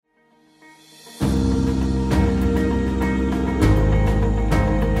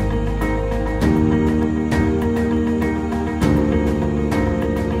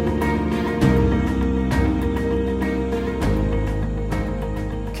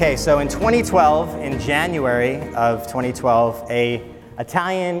Okay, so in 2012, in January of 2012, a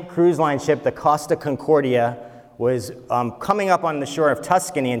Italian cruise line ship, the Costa Concordia, was coming up on the shore of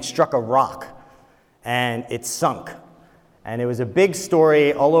Tuscany and struck a rock, and it sunk. And it was a big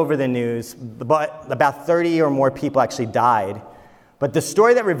story all over the news, but about 30 or more people actually died. But the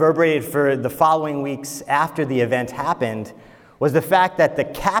story that reverberated for the following weeks after the event happened was the fact that the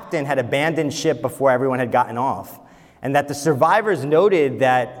captain had abandoned ship before everyone had gotten off, and that the survivors noted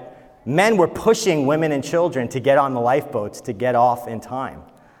that men were pushing women and children to get on the lifeboats to get off in time.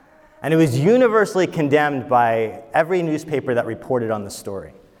 And it was universally condemned by every newspaper that reported on the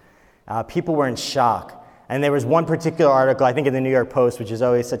story. People were in shock. And there was one particular article, I think in the New York Post, which is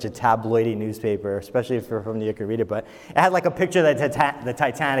always such a tabloidy newspaper, especially if you're from New York, you read it, but it had like a picture of the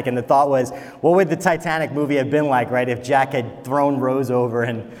Titanic, and the thought was, what would the Titanic movie have been like, right, if Jack had thrown Rose over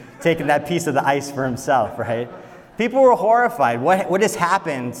and taken that piece of the ice for himself, right? People were horrified. What has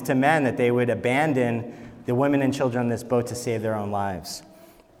happened to men that they would abandon the women and children on this boat to save their own lives?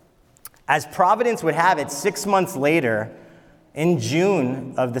 As Providence would have it, 6 months later, in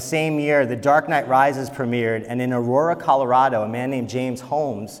June of the same year, The Dark Knight Rises premiered, and in Aurora, Colorado, a man named James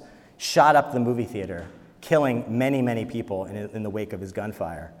Holmes shot up the movie theater, killing many, many people in the wake of his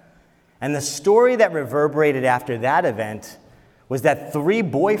gunfire. And the story that reverberated after that event was that 3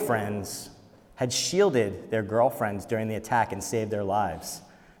 boyfriends had shielded their girlfriends during the attack and saved their lives,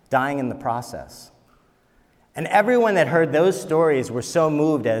 dying in the process. And everyone that heard those stories were so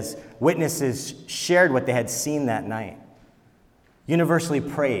moved as witnesses shared what they had seen that night. Universally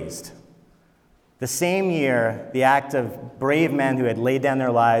praised. The same year, the act of brave men who had laid down their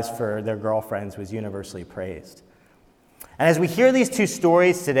lives for their girlfriends was universally praised. And as we hear these 2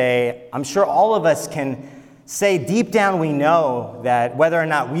 stories today, I'm sure all of us can say deep down we know that whether or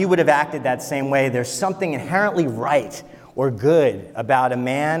not we would have acted that same way, there's something inherently right or good about a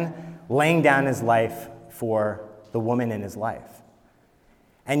man laying down his life for the woman in his life.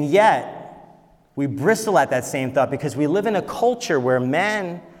 And yet, we bristle at that same thought because we live in a culture where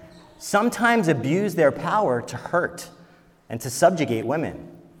men sometimes abuse their power to hurt and to subjugate women.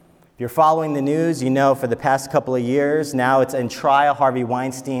 If you're following the news, you know for the past couple of years, now it's in trial, Harvey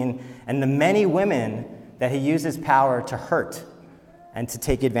Weinstein, and the many women that he uses power to hurt and to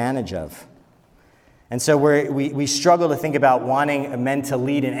take advantage of. And so we struggle to think about wanting men to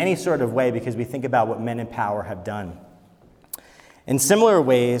lead in any sort of way because we think about what men in power have done. In similar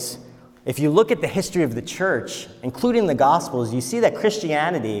ways, if you look at the history of the church, including the Gospels, you see that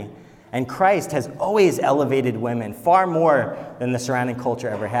Christianity and Christ has always elevated women far more than the surrounding culture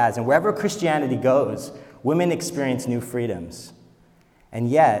ever has. And wherever Christianity goes, women experience new freedoms. And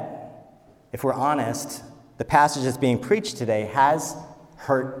yet, if we're honest, the passage that's being preached today has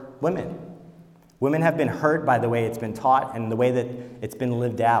hurt women. Women have been hurt by the way it's been taught and the way that it's been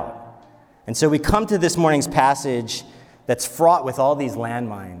lived out. And so we come to this morning's passage that's fraught with all these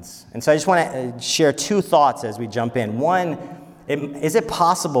landmines. And so I just want to share 2 thoughts as we jump in. One, is it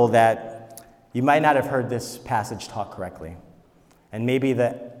possible that you might not have heard this passage taught correctly? And maybe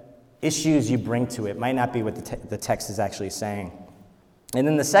the issues you bring to it might not be what the text is actually saying. And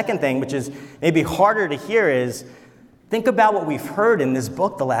then the second thing, which is maybe harder to hear, is think about what we've heard in this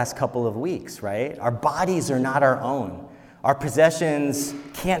book the last couple of weeks, right? Our bodies are not our own. Our possessions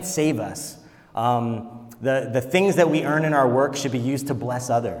can't save us. The things that we earn in our work should be used to bless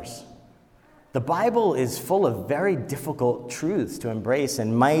others. The Bible is full of very difficult truths to embrace,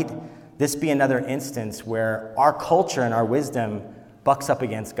 and might this be another instance where our culture and our wisdom bucks up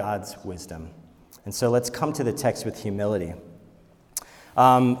against God's wisdom? And so let's come to the text with humility.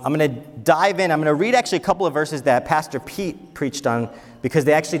 I'm going to dive in. I'm going to read actually a couple of verses that Pastor Pete preached on because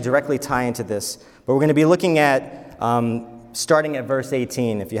they actually directly tie into this. But we're going to be looking at starting at verse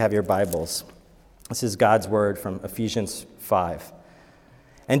 18 if you have your Bibles. This is God's word from Ephesians 5.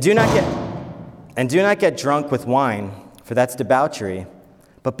 And do not get drunk with wine, for that's debauchery,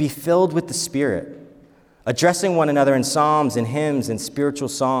 but be filled with the Spirit, addressing one another in psalms and hymns and spiritual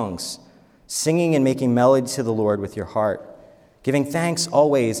songs, singing and making melody to the Lord with your heart, giving thanks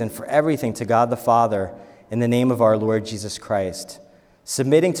always and for everything to God the Father in the name of our Lord Jesus Christ,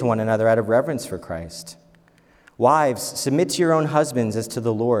 submitting to one another out of reverence for Christ. Wives, submit to your own husbands as to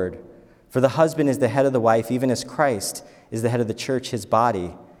the Lord. For the husband is the head of the wife, even as Christ is the head of the church, his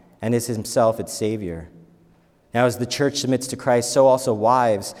body, and is himself its Savior. Now as the church submits to Christ, so also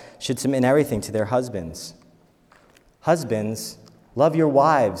wives should submit in everything to their husbands. Husbands, love your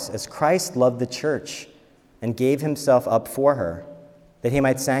wives as Christ loved the church and gave himself up for her, that he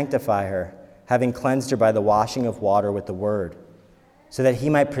might sanctify her, having cleansed her by the washing of water with the word, so that he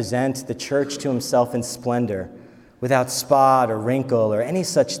might present the church to himself in splendor, without spot or wrinkle or any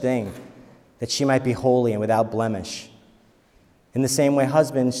such thing, that she might be holy and without blemish. In the same way,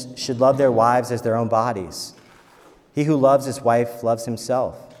 husbands should love their wives as their own bodies. He who loves his wife loves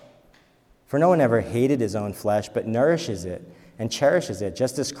himself. For no one ever hated his own flesh, but nourishes it and cherishes it,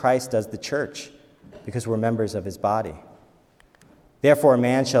 just as Christ does the church, because we're members of his body. Therefore, a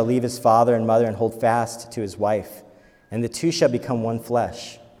man shall leave his father and mother and hold fast to his wife, and the two shall become one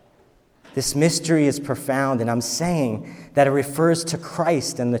flesh. This mystery is profound, and I'm saying that it refers to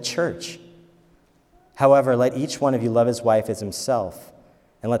Christ and the church. However, let each one of you love his wife as himself,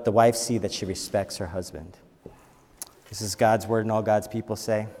 and let the wife see that she respects her husband. This is God's word, and all God's people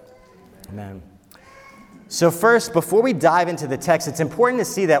say, amen. So first, before we dive into the text, it's important to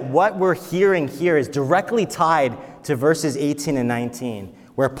see that what we're hearing here is directly tied to verses 18 and 19,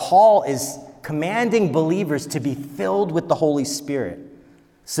 where Paul is commanding believers to be filled with the Holy Spirit,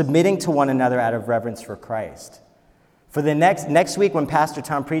 submitting to one another out of reverence for Christ. For the next week when Pastor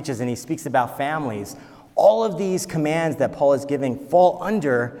Tom preaches and he speaks about families, all of these commands that Paul is giving fall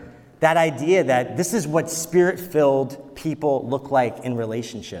under that idea that this is what Spirit-filled people look like in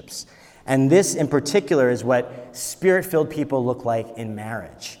relationships. And this in particular is what Spirit-filled people look like in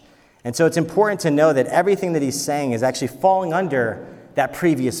marriage. And so it's important to know that everything that he's saying is actually falling under that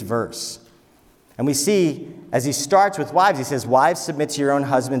previous verse. And we see, as he starts with wives, he says, "Wives, submit to your own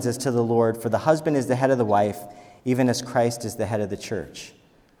husbands as to the Lord, for the husband is the head of the wife, even as Christ is the head of the church."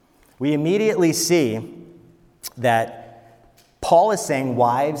 We immediately see that Paul is saying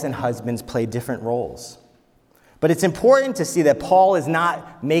wives and husbands play different roles. But it's important to see that Paul is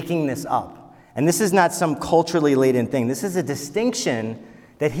not making this up. And this is not some culturally laden thing. This is a distinction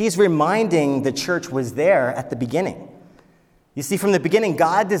that he's reminding the church was there at the beginning. You see, from the beginning,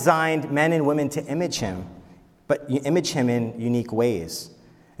 God designed men and women to image him, but you image him in unique ways.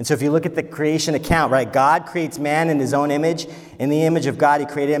 And so if you look at the creation account, right, God creates man in his own image. In the image of God, he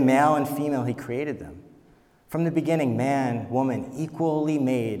created him, male and female, he created them. From the beginning, man, woman, equally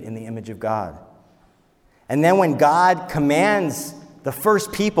made in the image of God. And then when God commands the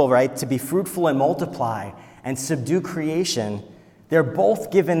first people, right, to be fruitful and multiply and subdue creation, they're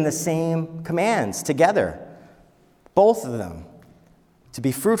both given the same commands together. Both of them. To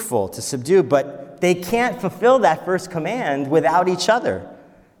be fruitful, to subdue. But they can't fulfill that first command without each other.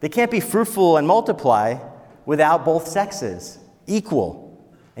 They can't be fruitful and multiply without both sexes, equal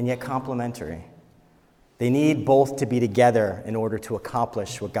and yet complementary. They need both to be together in order to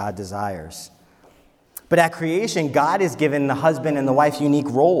accomplish what God desires. But at creation, God has given the husband and the wife unique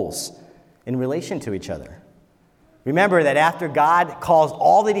roles in relation to each other. Remember that after God calls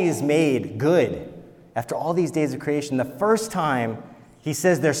all that he has made good, after all these days of creation, the first time he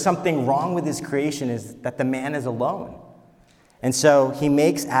says there's something wrong with his creation is that the man is alone. And so he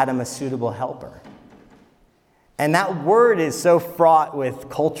makes Adam a suitable helper. And that word is so fraught with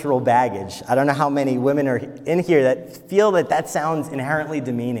cultural baggage. I don't know how many women are in here that feel that that sounds inherently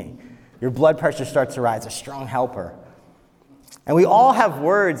demeaning. Your blood pressure starts to rise, a strong helper. And we all have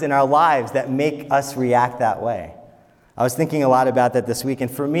words in our lives that make us react that way. I was thinking a lot about that this week,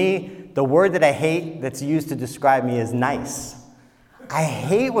 and for me, the word that I hate that's used to describe me is nice. I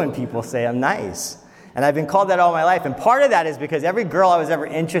hate when people say I'm nice. And I've been called that all my life. And part of that is because every girl I was ever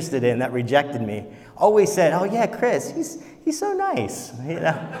interested in that rejected me always said, "Oh yeah, Chris, he's so nice." You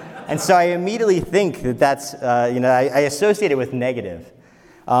know? And so I immediately think that that's, I associate it with negative.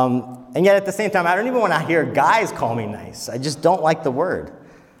 And yet at the same time, I don't even want to hear guys call me nice. I just don't like the word.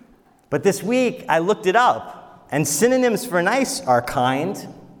 But this week, I looked it up, and synonyms for nice are kind,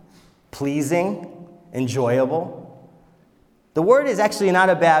 pleasing, enjoyable. The word is actually not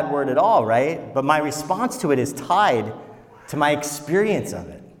a bad word at all, right? But my response to it is tied to my experience of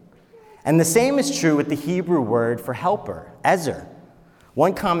it. And the same is true with the Hebrew word for helper, ezer.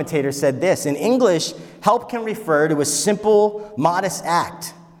 One commentator said this: in English, help can refer to a simple, modest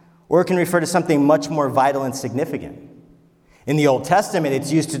act, or it can refer to something much more vital and significant. In the Old Testament, it's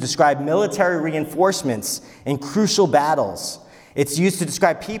used to describe military reinforcements in crucial battles. It's used to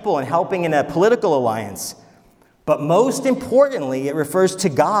describe people and helping in a political alliance. But most importantly, it refers to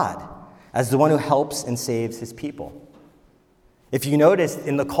God as the one who helps and saves his people. If you notice,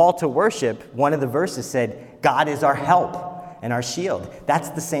 in the call to worship, one of the verses said, God is our help and our shield. That's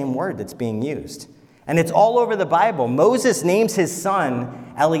the same word that's being used. And it's all over the Bible. Moses names his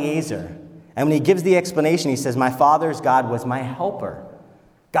son Eliezer. And when he gives the explanation, he says, my father's God was my helper.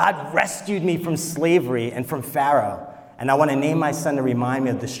 God rescued me from slavery and from Pharaoh. And I want to name my son to remind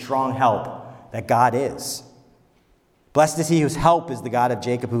me of the strong help that God is. Blessed is he whose help is the God of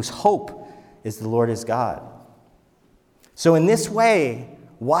Jacob, whose hope is the Lord his God. So in this way,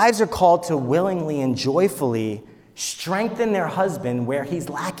 wives are called to willingly and joyfully strengthen their husband where he's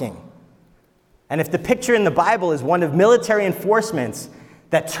lacking. And if the picture in the Bible is one of military enforcements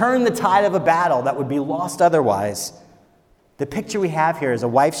that turn the tide of a battle that would be lost otherwise, the picture we have here is a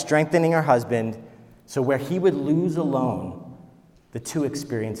wife strengthening her husband so where he would lose alone, the two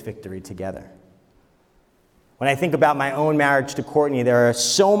experience victory together. When I think about my own marriage to Courtney, there are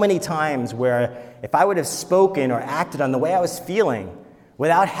so many times where if I would have spoken or acted on the way I was feeling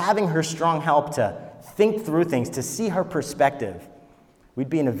without having her strong help to think through things, to see her perspective, we'd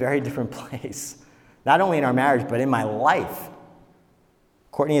be in a very different place. Not only in our marriage, but in my life.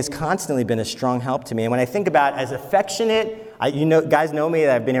 Courtney has constantly been a strong help to me. And when I think about as affectionate, guys know me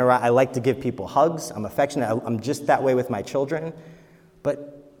that I've been around, I like to give people hugs. I'm affectionate. I'm just that way with my children.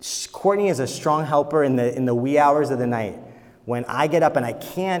 But Courtney is a strong helper in the wee hours of the night when I get up and I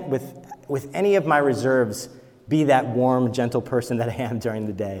can't, with any of my reserves, be that warm, gentle person that I am during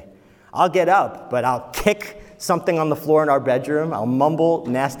the day. I'll get up, but I'll kick something on the floor in our bedroom. I'll mumble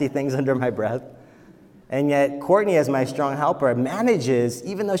nasty things under my breath. And yet, Courtney, as my strong helper, manages,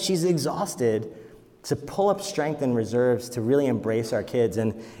 even though she's exhausted, to pull up strength and reserves to really embrace our kids.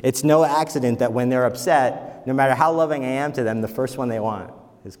 And it's no accident that when they're upset, no matter how loving I am to them, the first one they want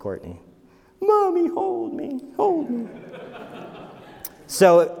is Courtney. Mommy, hold me, hold me.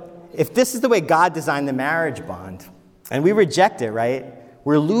 So if this is the way God designed the marriage bond, and we reject it, right,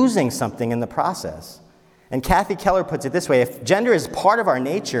 we're losing something in the process. And Kathy Keller puts it this way: if gender is part of our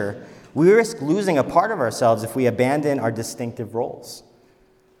nature, we risk losing a part of ourselves if we abandon our distinctive roles.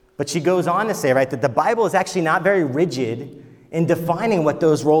 But she goes on to say, right, that the Bible is actually not very rigid in defining what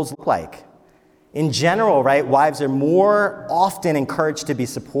those roles look like. In general, right, wives are more often encouraged to be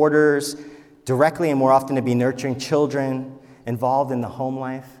supporters directly and more often to be nurturing children, involved in the home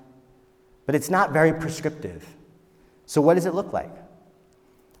life. But it's not very prescriptive. So what does it look like?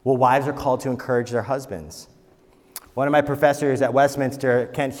 Well, wives are called to encourage their husbands. One of my professors at Westminster,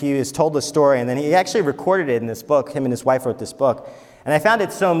 Kent Hughes, told the story, and then he actually recorded it in this book. Him and his wife wrote this book. And I found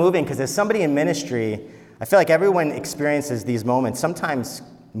it so moving because as somebody in ministry, I feel like everyone experiences these moments, sometimes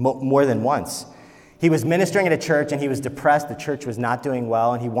more than once. He was ministering at a church and he was depressed. The church was not doing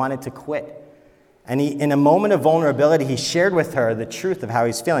well and he wanted to quit. And in a moment of vulnerability, he shared with her the truth of how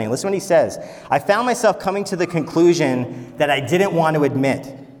he's feeling. Listen what he says. I found myself coming to the conclusion that I didn't want to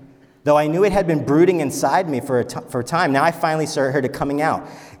admit. Though I knew it had been brooding inside me for a time, now I finally heard it coming out.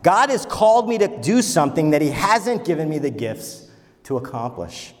 God has called me to do something that he hasn't given me the gifts to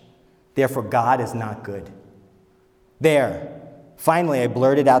accomplish. Therefore, God is not good. There, finally, I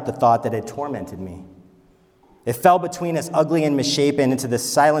blurted out the thought that had tormented me. It fell between us, ugly and misshapen, into the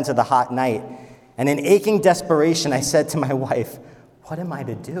silence of the hot night. And in aching desperation, I said to my wife, what am I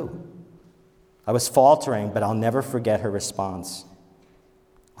to do? I was faltering, but I'll never forget her response.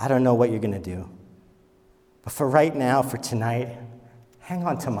 I don't know what you're going to do. But for right now, for tonight, hang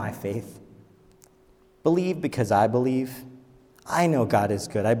on to my faith. Believe because I believe. I know God is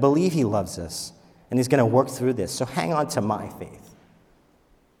good. I believe he loves us, and he's going to work through this. So hang on to my faith.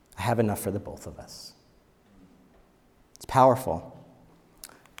 I have enough for the both of us. It's powerful.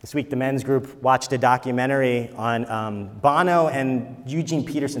 This week, the men's group watched a documentary on Bono and Eugene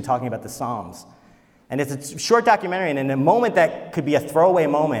Peterson talking about the Psalms. And it's a short documentary, and in a moment that could be a throwaway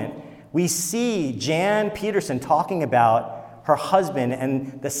moment, we see Jan Peterson talking about her husband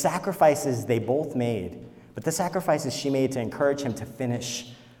and the sacrifices they both made, but the sacrifices she made to encourage him to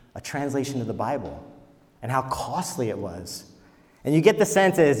finish a translation of the Bible, and how costly it was. And you get the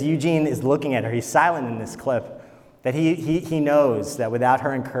sense as Eugene is looking at her, he's silent in this clip, that he knows that without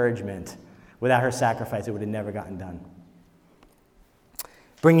her encouragement, without her sacrifice, it would have never gotten done.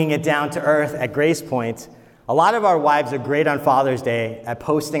 Bringing it down to earth at Grace Point, a lot of our wives are great on Father's Day at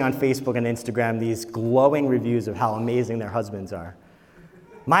posting on Facebook and Instagram these glowing reviews of how amazing their husbands are.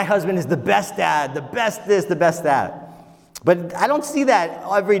 My husband is the best dad, the best this, the best that. But I don't see that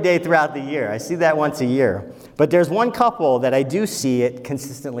every day throughout the year. I see that once a year. But there's one couple that I do see it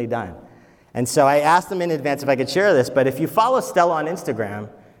consistently done. And so I asked them in advance if I could share this, but if you follow Stella on Instagram,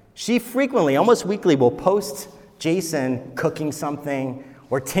 she frequently, almost weekly, will post Jason cooking something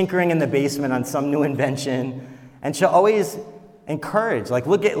or tinkering in the basement on some new invention. And she'll always encourage, like,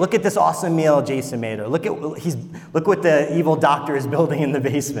 look at this awesome meal Jason made, or look what the evil doctor is building in the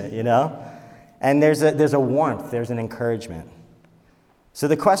basement, you know? And there's a warmth, there's an encouragement. So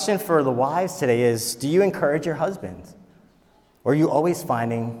the question for the wives today is, do you encourage your husband? Or are you always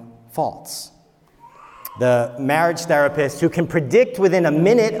finding faults? The marriage therapist who can predict within a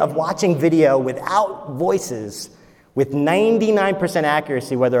minute of watching video without voices, with 99%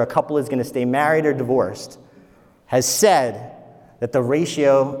 accuracy whether a couple is going to stay married or divorced, has said that the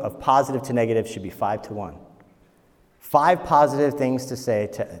ratio of positive to negative should be 5-1. 5 positive things to say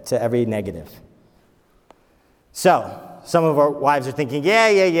to every negative. So, some of our wives are thinking,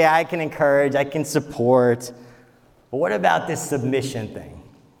 yeah, I can encourage, I can support. But what about this submission thing?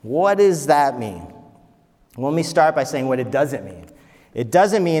 What does that mean? Well, let me start by saying what it doesn't mean. It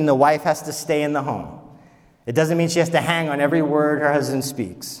doesn't mean the wife has to stay in the home. It doesn't mean she has to hang on every word her husband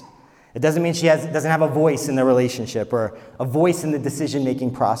speaks. It doesn't mean she doesn't have a voice in the relationship or a voice in the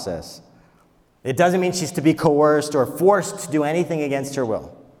decision-making process. It doesn't mean she's to be coerced or forced to do anything against her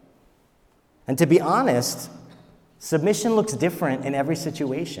will. And to be honest, submission looks different in every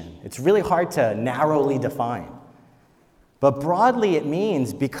situation. It's really hard to narrowly define. But broadly, it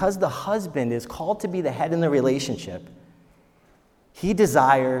means because the husband is called to be the head in the relationship, he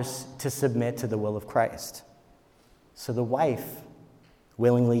desires to submit to the will of Christ. So the wife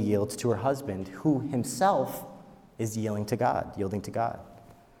willingly yields to her husband, who himself is yielding to God.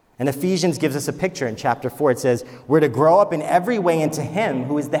 And Ephesians gives us a picture in chapter 4. It says, we're to grow up in every way into him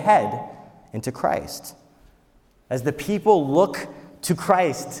who is the head, into Christ. As the people look to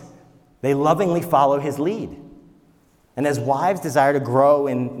Christ, they lovingly follow his lead. And as wives desire to grow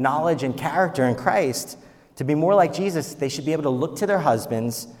in knowledge and character in Christ, to be more like Jesus, they should be able to look to their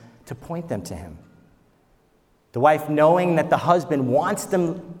husbands to point them to him. The wife, knowing that the husband wants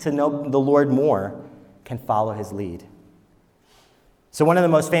them to know the Lord more, can follow his lead. So one of the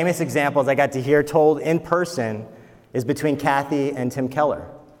most famous examples I got to hear told in person is between Kathy and Tim Keller.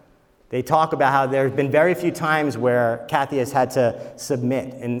 They talk about how there have been very few times where Kathy has had to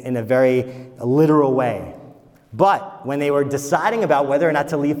submit in a very literal way. But when they were deciding about whether or not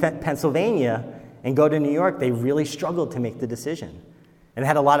to leave Pennsylvania and go to New York, they really struggled to make the decision and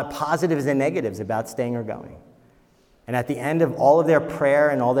had a lot of positives and negatives about staying or going. And at the end of all of their prayer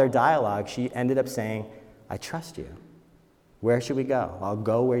and all their dialogue, she ended up saying, I trust you. Where should we go? I'll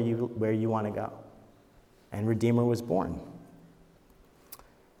go where you want to go. And Redeemer was born.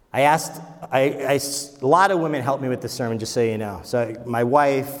 A lot of women helped me with this sermon, just so you know. So my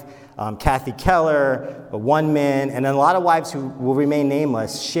wife, Kathy Keller, one man, and then a lot of wives who will remain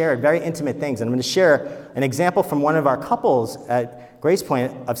nameless shared very intimate things. And I'm going to share an example from one of our couples at Grace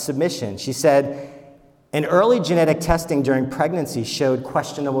Point of submission. She said, an early genetic testing during pregnancy showed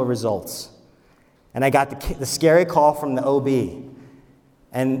questionable results. And I got the scary call from the OB.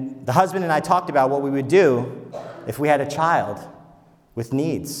 And the husband and I talked about what we would do if we had a child with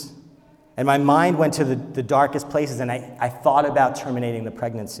needs. And my mind went to the darkest places, and I thought about terminating the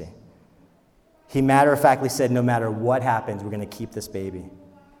pregnancy. He matter-of-factly said, no matter what happens, we're going to keep this baby.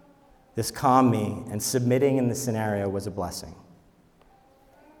 This calmed me, and submitting in this scenario was a blessing.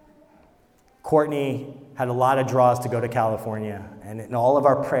 Courtney had a lot of draws to go to California, and in all of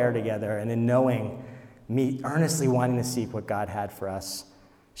our prayer together, and in knowing me earnestly wanting to seek what God had for us,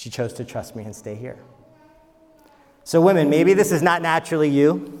 she chose to trust me and stay here. So women, maybe this is not naturally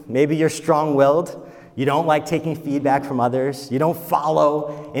you. Maybe you're strong-willed. You don't like taking feedback from others. You don't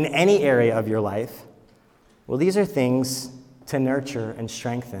follow in any area of your life. Well, these are things to nurture and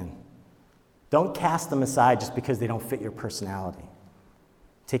strengthen. Don't cast them aside just because they don't fit your personality.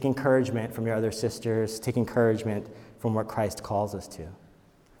 Take encouragement from your other sisters. Take encouragement from what Christ calls us to.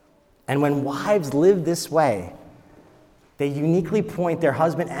 And when wives live this way, they uniquely point their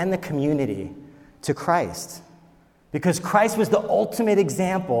husband and the community to Christ. Because Christ was the ultimate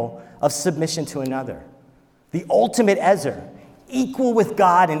example of submission to another. The ultimate Ezer, equal with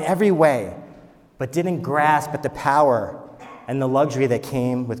God in every way, but didn't grasp at the power and the luxury that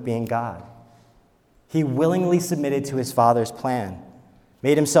came with being God. He willingly submitted to his Father's plan,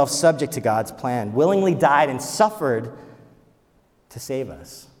 made himself subject to God's plan, willingly died and suffered to save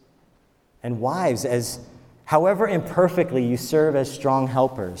us. And wives, however imperfectly you serve as strong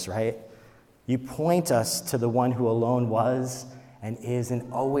helpers, right? You point us to the one who alone was and is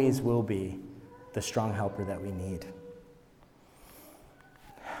and always will be the strong helper that we need.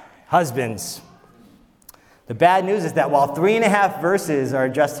 Husbands, the bad news is that while 3.5 verses are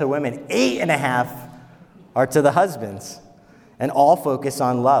addressed to women, 8.5 are to the husbands, and all focus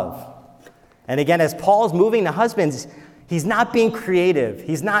on love. And again, as Paul's moving to husbands, he's not being creative.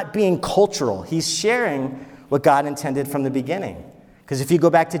 He's not being cultural. He's sharing what God intended from the beginning. Because if you go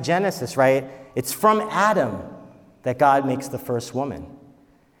back to Genesis, right, it's from Adam that God makes the first woman.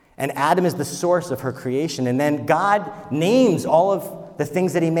 And Adam is the source of her creation. And then God names all of the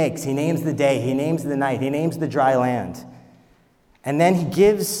things that he makes. He names the day. He names the night. He names the dry land. And then he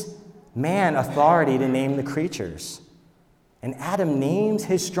gives man authority to name the creatures. And Adam names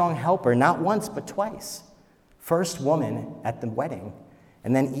his strong helper not once but twice. First woman at the wedding,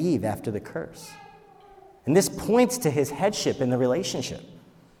 and then Eve after the curse. And this points to his headship in the relationship.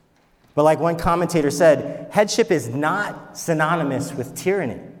 But like one commentator said, headship is not synonymous with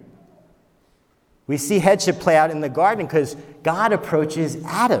tyranny. We see headship play out in the garden because God approaches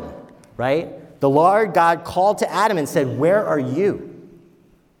Adam, right? The Lord God called to Adam and said, "Where are you?"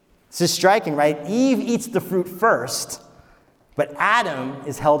 This is striking, right? Eve eats the fruit first, but Adam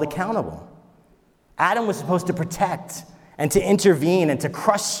is held accountable. Adam was supposed to protect and to intervene and to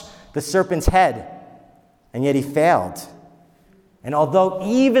crush the serpent's head, and yet he failed. And although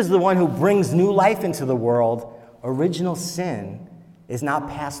Eve is the one who brings new life into the world, original sin is not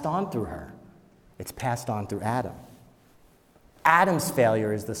passed on through her. It's passed on through Adam. Adam's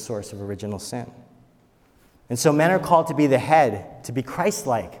failure is the source of original sin. And so men are called to be the head, to be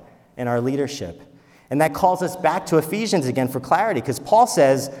Christ-like in our leadership. And that calls us back to Ephesians again for clarity, because Paul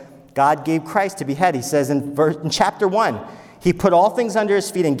says God gave Christ to be head. He says in chapter 1, he put all things under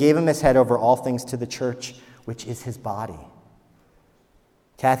his feet and gave him his head over all things to the church, which is his body.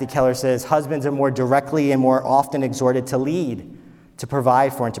 Kathy Keller says, husbands are more directly and more often exhorted to lead, to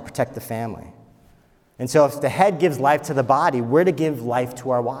provide for, and to protect the family. And so if the head gives life to the body, we're to give life to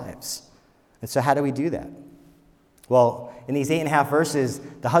our wives. And so how do we do that? Well, in these 8.5 verses,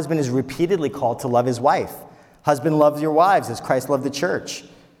 the husband is repeatedly called to love his wife. Husband, love your wives as Christ loved the church.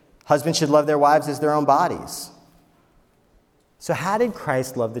 Husbands should love their wives as their own bodies. So how did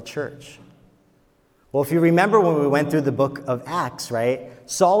Christ love the church? Well, if you remember when we went through the book of Acts, right?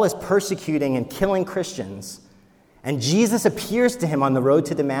 Saul is persecuting and killing Christians, and Jesus appears to him on the road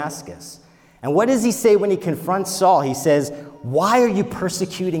to Damascus. And what does he say when he confronts Saul? He says, "Why are you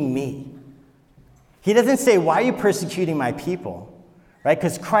persecuting me?" He doesn't say, "Why are you persecuting my people?" Right?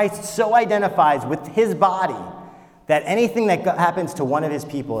 Because Christ so identifies with his body that anything that happens to one of his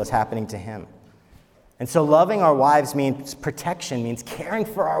people is happening to him. And so loving our wives means protection, means caring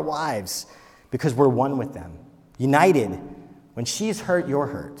for our wives because we're one with them, united. When she's hurt, you're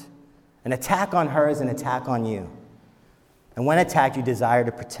hurt. An attack on her is an attack on you. And when attacked, you desire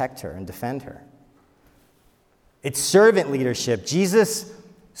to protect her and defend her. It's servant leadership. Jesus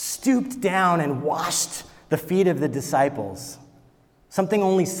stooped down and washed the feet of the disciples, something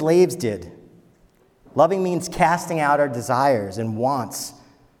only slaves did. Loving means casting out our desires and wants.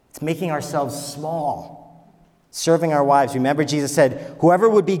 It's making ourselves small, serving our wives. Remember, Jesus said, "Whoever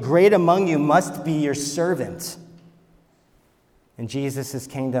would be great among you must be your servant." In Jesus'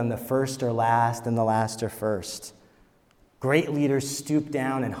 kingdom, the first are last and the last are first. Great leaders stoop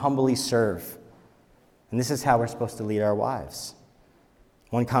down and humbly serve. And this is how we're supposed to lead our wives.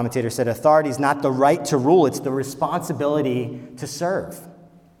 One commentator said, authority is not the right to rule, it's the responsibility to serve.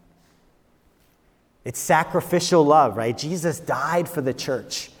 It's sacrificial love, right? Jesus died for the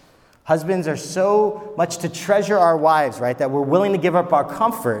church. Husbands are so much to treasure our wives, right, that we're willing to give up our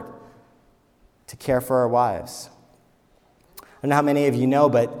comfort to care for our wives. I don't know how many of you know,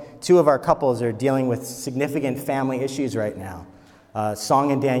 but 2 of our couples are dealing with significant family issues right now.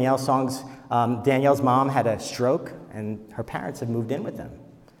 Song and Danielle. Danielle's mom had a stroke, and her parents have moved in with them.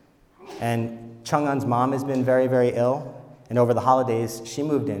 And Chung-Un's mom has been very, very ill, and over the holidays, she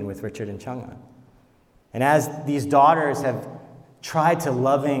moved in with Richard and Chung-Un. And as these daughters have tried to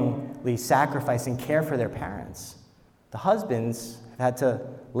lovingly sacrifice and care for their parents, the husbands have had to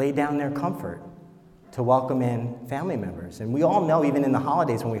lay down their comfort to welcome in family members. And we all know, even in the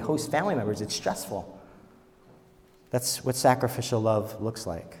holidays when we host family members, it's stressful. That's what sacrificial love looks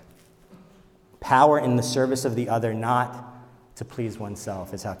like. Power in the service of the other, not to please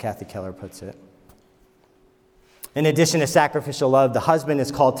oneself, is how Kathy Keller puts it. In addition to sacrificial love, the husband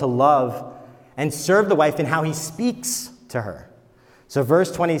is called to love and serve the wife in how he speaks to her. So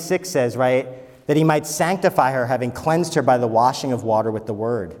verse 26 says, right, that he might sanctify her, having cleansed her by the washing of water with the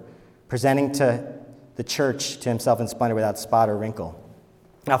word, presenting to the church to himself in splendor without spot or wrinkle.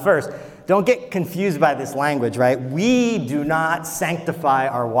 Now first, don't get confused by this language, right? We do not sanctify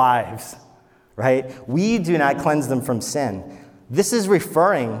our wives, right? We do not cleanse them from sin. This is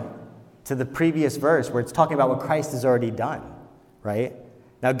referring to the previous verse where it's talking about what Christ has already done, right?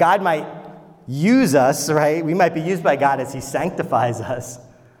 Now God might use us, right? We might be used by God as he sanctifies us,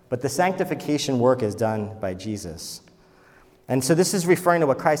 but the sanctification work is done by Jesus. And so this is referring to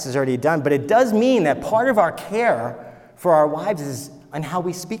what Christ has already done, but it does mean that part of our care for our wives is on how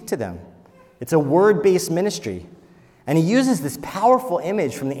we speak to them. It's a word-based ministry. And he uses this powerful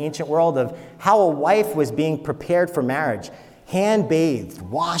image from the ancient world of how a wife was being prepared for marriage, hand-bathed,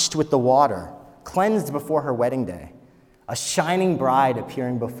 washed with the water, cleansed before her wedding day, a shining bride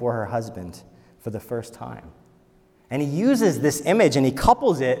appearing before her husband for the first time. And he uses this image and he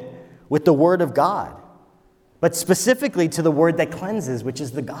couples it with the word of God, but specifically to the word that cleanses, which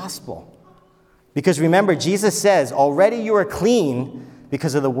is the gospel. Because remember, Jesus says, already you are clean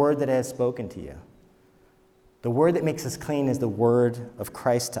because of the word that I have spoken to you. The word that makes us clean is the word of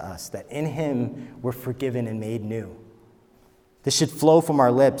Christ to us, that in him we're forgiven and made new. This should flow from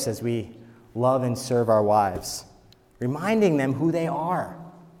our lips as we love and serve our wives, reminding them who they are.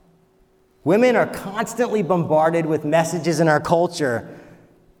 Women are constantly bombarded with messages in our culture,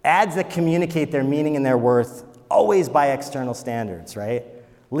 ads that communicate their meaning and their worth, always by external standards, right?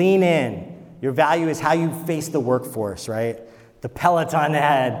 Lean in. Your value is how you face the workforce, right? The Peloton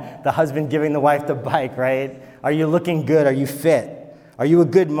ad, the husband giving the wife the bike, right? Are you looking good? Are you fit? Are you a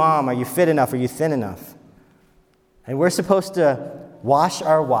good mom? Are you fit enough? Are you thin enough? And we're supposed to wash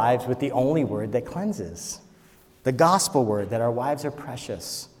our wives with the only word that cleanses, the gospel word, that our wives are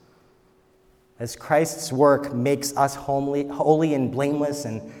precious. As Christ's work makes us holy and blameless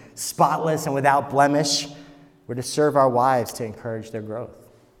and spotless and without blemish, we're to serve our wives to encourage their growth.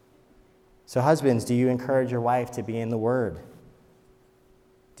 So husbands, do you encourage your wife to be in the word?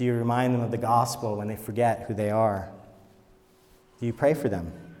 Do you remind them of the gospel when they forget who they are? Do you pray for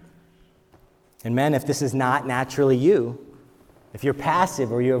them? And men, if this is not naturally you, if you're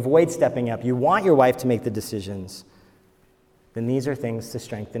passive or you avoid stepping up, you want your wife to make the decisions, then these are things to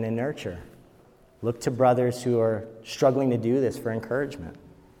strengthen and nurture. Look to brothers who are struggling to do this for encouragement.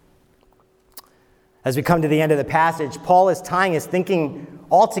 As we come to the end of the passage, Paul is tying his thinking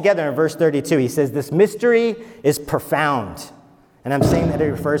all together in verse 32. He says, this mystery is profound. And I'm saying that it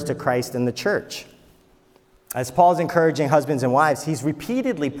refers to Christ and the church. As Paul's encouraging husbands and wives, he's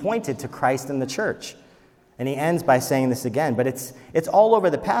repeatedly pointed to Christ and the church. And he ends by saying this again, but it's all over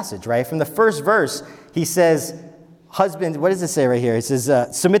the passage, right? From the first verse, he says, husbands, what does it say right here? It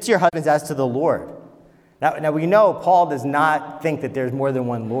says, submit to your husbands as to the Lord. Now we know Paul does not think that there's more than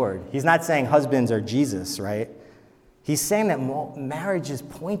one Lord. He's not saying husbands are Jesus, right? He's saying that marriage is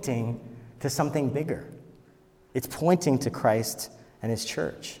pointing to something bigger. It's pointing to Christ and his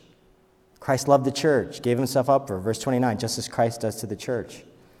church. Christ loved the church, gave himself up for, verse 29, just as Christ does to the church.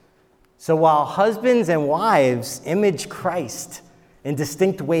 So while husbands and wives image Christ in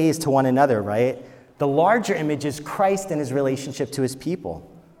distinct ways to one another, right? The larger image is Christ and his relationship to his people.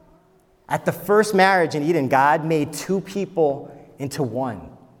 At the first marriage in Eden, God made two people into one.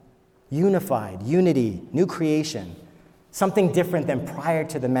 Unified, unity, new creation. Something different than prior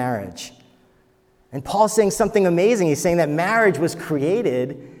to the marriage. And Paul's saying something amazing. He's saying that marriage was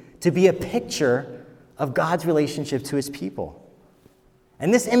created to be a picture of God's relationship to his people.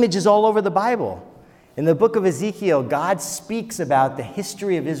 And this image is all over the Bible. In the book of Ezekiel, God speaks about the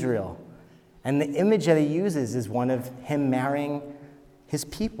history of Israel. And the image that he uses is one of him marrying his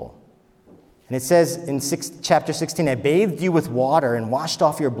people. And it says in chapter 16, I bathed you with water and washed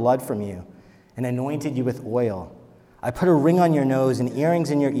off your blood from you and anointed you with oil. I put a ring on your nose and earrings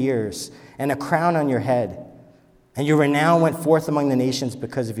in your ears and a crown on your head. And your renown went forth among the nations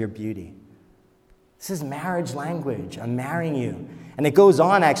because of your beauty. This is marriage language. I'm marrying you. And it goes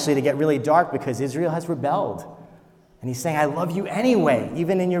on actually to get really dark because Israel has rebelled. And he's saying, I love you anyway,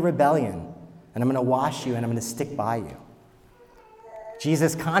 even in your rebellion. And I'm going to wash you and I'm going to stick by you.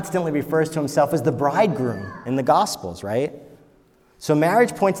 Jesus constantly refers to himself as the bridegroom in the Gospels, right? So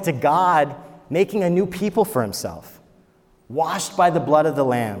marriage points to God making a new people for himself. Washed by the blood of the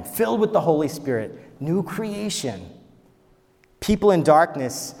Lamb, filled with the Holy Spirit, new creation. People in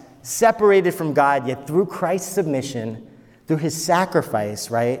darkness, separated from God, yet through Christ's submission, through his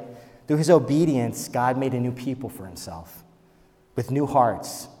sacrifice, right? Through his obedience, God made a new people for himself, with new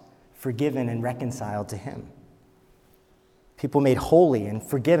hearts, forgiven and reconciled to him. People made holy and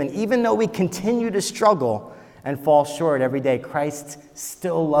forgiven, even though we continue to struggle and fall short every day, Christ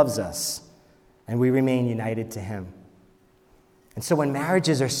still loves us, and we remain united to him. And so when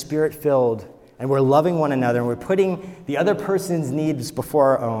marriages are spirit-filled and we're loving one another and we're putting the other person's needs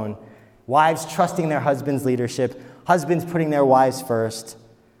before our own, wives trusting their husband's leadership, husbands putting their wives first,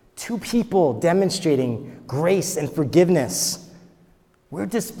 two people demonstrating grace and forgiveness, we're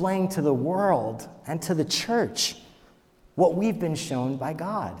displaying to the world and to the church what we've been shown by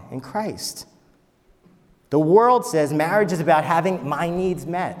God in Christ. The world says marriage is about having my needs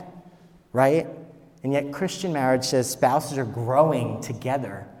met, right? And yet Christian marriage says spouses are growing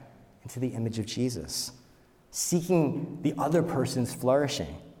together into the image of Jesus, seeking the other person's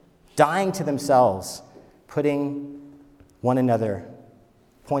flourishing, dying to themselves, pointing one another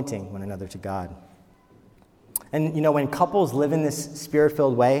to God. And when couples live in this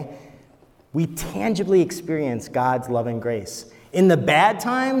spirit-filled way, we tangibly experience God's love and grace in the bad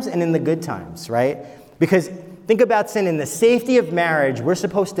times and in the good times, right? Because think about sin. In the safety of marriage, we're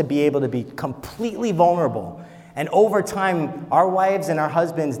supposed to be able to be completely vulnerable. And over time, our wives and our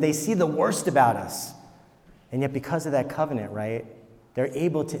husbands, they see the worst about us. And yet because of that covenant, right, They're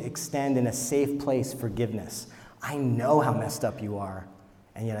able to extend in a safe place forgiveness. I know how messed up you are,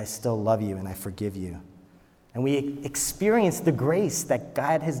 and yet I still love you and I forgive you. And we experience the grace that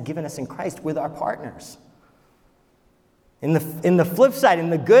God has given us in Christ with our partners. In the flip side, in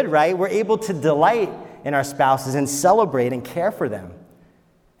the good, right, we're able to delight in our spouses and celebrate and care for them.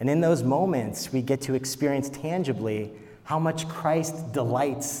 And in those moments, we get to experience tangibly how much Christ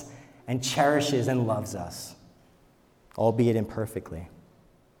delights and cherishes and loves us, albeit imperfectly.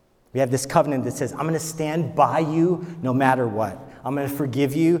 We have this covenant that says, I'm going to stand by you no matter what. I'm going to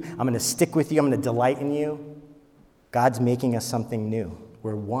forgive you. I'm going to stick with you. I'm going to delight in you. God's making us something new.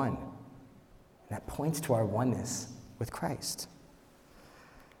 We're one. And that points to our oneness with Christ.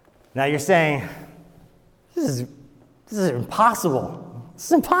 Now you're saying, this is impossible. This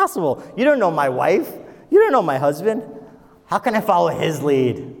is impossible. You don't know my wife. You don't know my husband. How can I follow his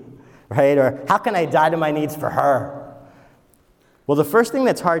lead? Right? Or how can I die to my needs for her? Well, the first thing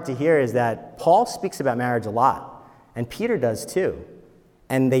that's hard to hear is that Paul speaks about marriage a lot, and Peter does too.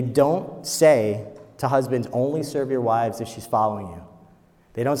 And they don't say to husbands, only serve your wives if she's following you.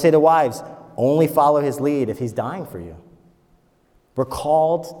 They don't say to wives, only follow his lead if he's dying for you. We're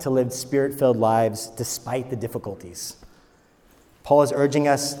called to live spirit-filled lives despite the difficulties. Paul is urging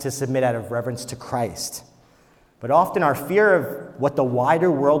us to submit out of reverence to Christ. But often our fear of what the wider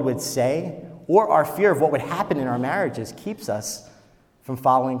world would say, or our fear of what would happen in our marriages, keeps us from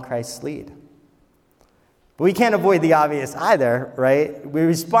following Christ's lead. But we can't avoid the obvious either, right? We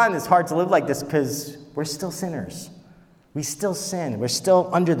respond, it's hard to live like this because we're still sinners. We still sin. We're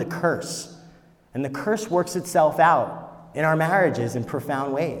still under the curse. And the curse works itself out in our marriages in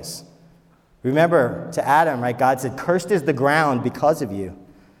profound ways. Remember, to Adam, right, God said, cursed is the ground because of you.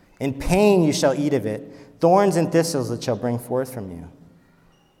 In pain you shall eat of it. Thorns and thistles it shall bring forth from you.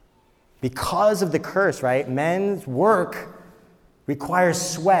 Because of the curse, right, men's work requires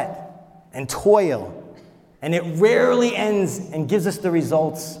sweat and toil. And it rarely ends and gives us the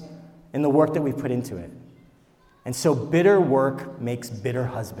results in the work that we put into it. And so bitter work makes bitter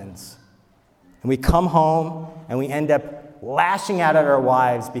husbands. And we come home and we end up lashing out at our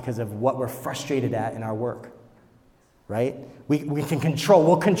wives because of what we're frustrated at in our work, right? We'll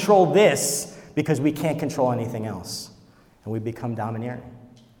control this because we can't control anything else. And we become domineering.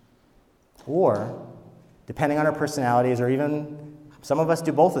 Or, depending on our personalities, or even some of us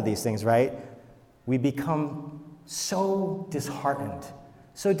do both of these things, right? We become so disheartened,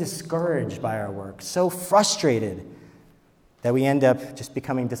 so discouraged by our work, so frustrated that we end up just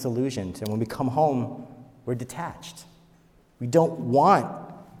becoming disillusioned. And when we come home, we're detached. We don't want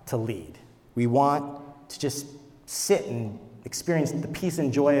to lead. We want to just sit and experience the peace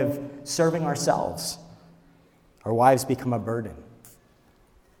and joy of serving ourselves. Our wives become a burden.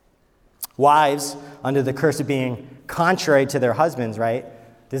 Wives, under the curse of being contrary to their husbands, right,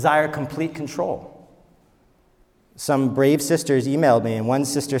 desire complete control. Some brave sisters emailed me, and one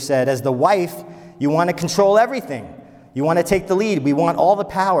sister said, as the wife, you want to control everything. You want to take the lead. We want all the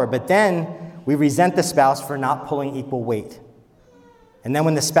power, but then we resent the spouse for not pulling equal weight. And then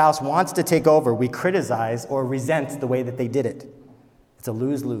when the spouse wants to take over, we criticize or resent the way that they did it. It's a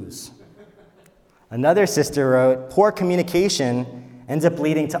lose-lose. Another sister wrote, poor communication ends up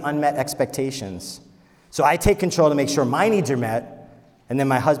leading to unmet expectations. So I take control to make sure my needs are met, and then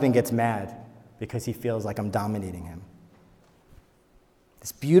my husband gets mad because he feels like I'm dominating him.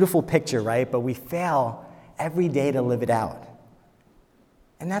 This beautiful picture, right? But we fail every day to live it out.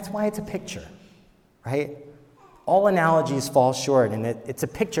 And that's why it's a picture, right? All analogies fall short, and it's a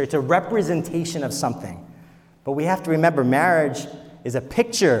picture. It's a representation of something. But we have to remember, marriage is a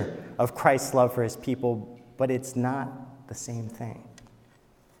picture of Christ's love for his people, but it's not the same thing.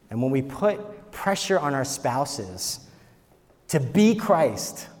 And when we put pressure on our spouses to be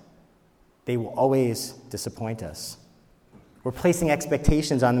Christ, they will always disappoint us. We're placing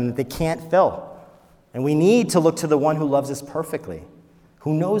expectations on them that they can't fill. And we need to look to the one who loves us perfectly,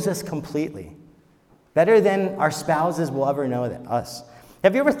 who knows us completely, better than our spouses will ever know us.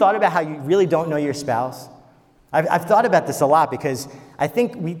 Have you ever thought about how you really don't know your spouse? I've thought about this a lot because I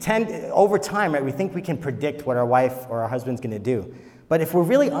think we tend, over time, right, we think we can predict what our wife or our husband's going to do. But if we're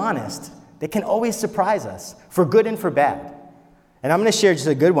really honest, they can always surprise us, for good and for bad. And I'm going to share just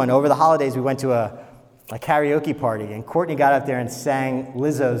a good one. Over the holidays, we went to a karaoke party, and Courtney got up there and sang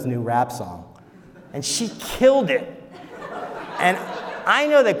Lizzo's new rap song. And she killed it. And I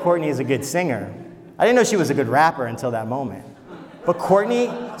know that Courtney is a good singer. I didn't know she was a good rapper until that moment. But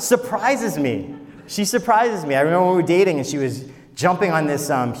Courtney surprises me. She surprises me. I remember when we were dating and she was jumping on this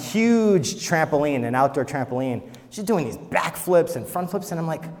huge trampoline, an outdoor trampoline. She's doing these back flips and front flips, and I'm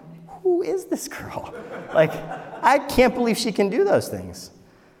like, who is this girl? Like, I can't believe she can do those things.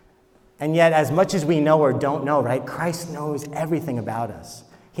 And yet, as much as we know or don't know, right, Christ knows everything about us.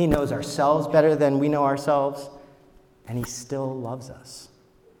 He knows ourselves better than we know ourselves, and he still loves us,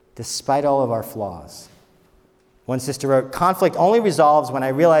 despite all of our flaws. One sister wrote, conflict only resolves when I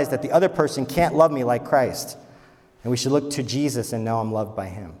realize that the other person can't love me like Christ, and we should look to Jesus and know I'm loved by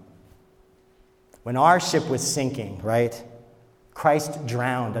him. When our ship was sinking, right, Christ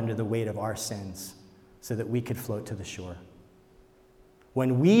drowned under the weight of our sins so that we could float to the shore.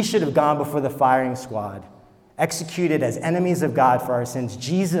 When we should have gone before the firing squad, executed as enemies of God for our sins,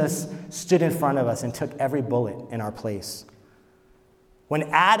 Jesus stood in front of us and took every bullet in our place. When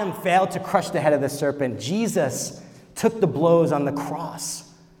Adam failed to crush the head of the serpent, Jesus took the blows on the cross,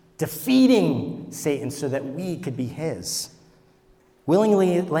 defeating Satan so that we could be his,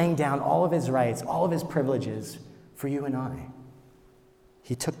 willingly laying down all of his rights, all of his privileges for you and I.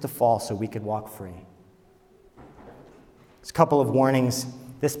 He took the fall so we could walk free. There's a couple of warnings.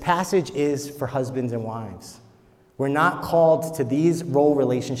 This passage is for husbands and wives. We're not called to these role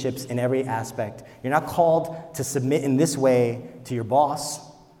relationships in every aspect. You're not called to submit in this way to your boss,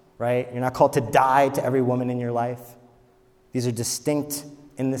 right? You're not called to die to every woman in your life. These are distinct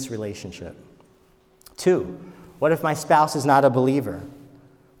in this relationship. 2, what if my spouse is not a believer?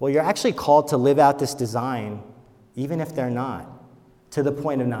 Well, you're actually called to live out this design, even if they're not, to the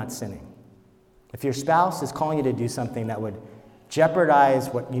point of not sinning. If your spouse is calling you to do something that would jeopardize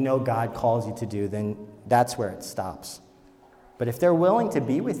what you know God calls you to do, then that's where it stops. But if they're willing to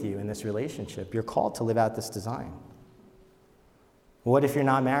be with you in this relationship, you're called to live out this design. What if you're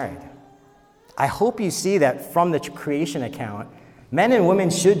not married? I hope you see that from the creation account, men and women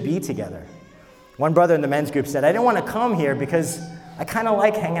should be together. One brother in the men's group said, I didn't want to come here because I kind of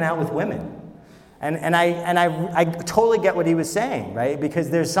like hanging out with women. And I totally get what he was saying, right? Because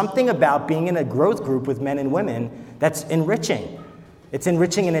there's something about being in a growth group with men and women that's enriching. It's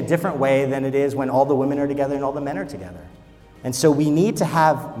enriching in a different way than it is when all the women are together and all the men are together. And so we need to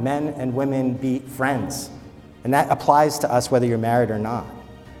have men and women be friends. And that applies to us whether you're married or not.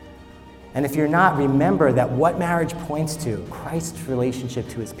 And if you're not, remember that what marriage points to, Christ's relationship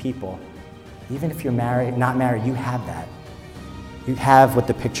to his people, even if you're married, not married, you have that. You have what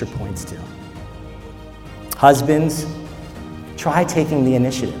the picture points to. Husbands, try taking the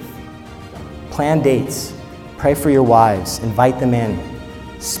initiative. Plan dates. Pray for your wives. Invite them in.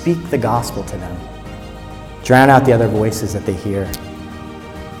 Speak the gospel to them. Drown out the other voices that they hear.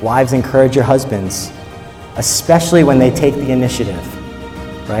 Wives, encourage your husbands, especially when they take the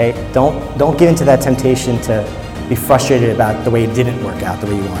initiative, right? Don't get into that temptation to be frustrated about the way it didn't work out the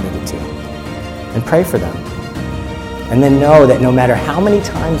way you wanted it to. And pray for them. And then know that no matter how many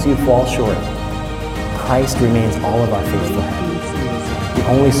times you fall short, Christ remains all of our faithful head, the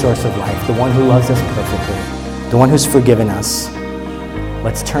only source of life, the one who loves us perfectly, the one who's forgiven us.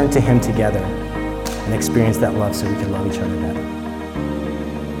 Let's turn to him together and experience that love so we can love each other better.